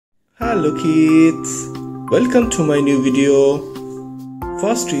Hello kids, welcome to my new video.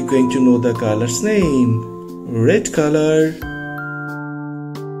 First we're going to know the color's name. Red color,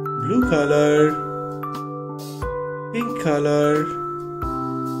 blue color, pink color,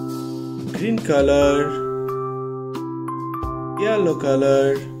 green color, yellow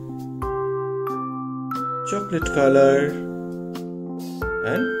color, chocolate color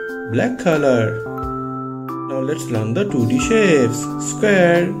and black color. Now let's learn the 2D shapes: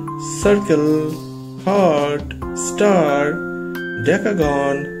 square, circle, heart, star,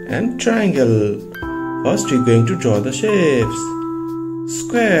 decagon and triangle. First we're going to draw the shapes.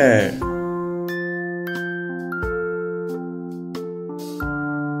 Square,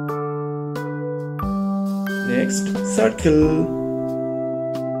 next circle,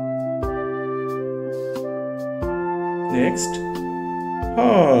 next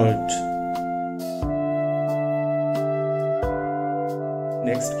heart,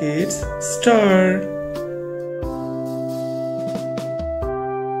 next kids star,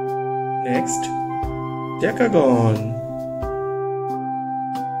 next decagon,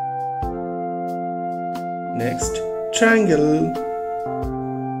 next triangle.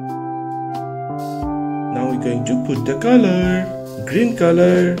 Now we're going to put the color, green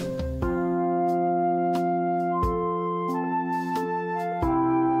color,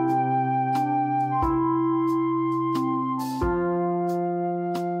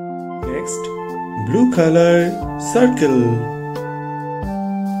 next blue color, circle,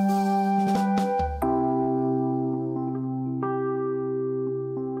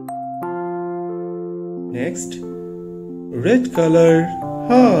 next red color,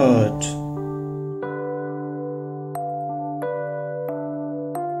 heart,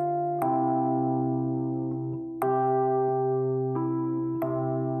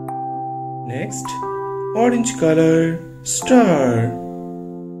 next orange color, star,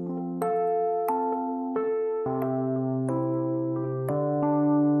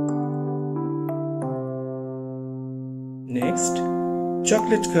 next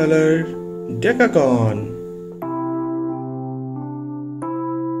chocolate color, decagon,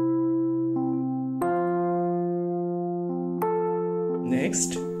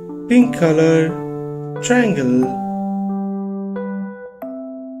 next pink color, triangle,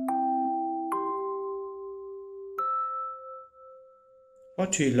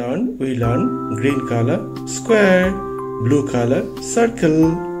 what we learn? We learn green color, square, blue color,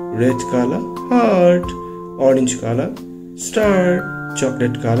 circle, red color, heart, orange color, star,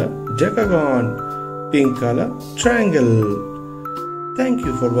 chocolate color, decagon, pink color, triangle. Thank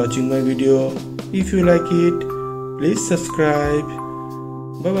you for watching my video. If you like it, please subscribe.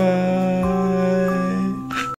 Bye bye.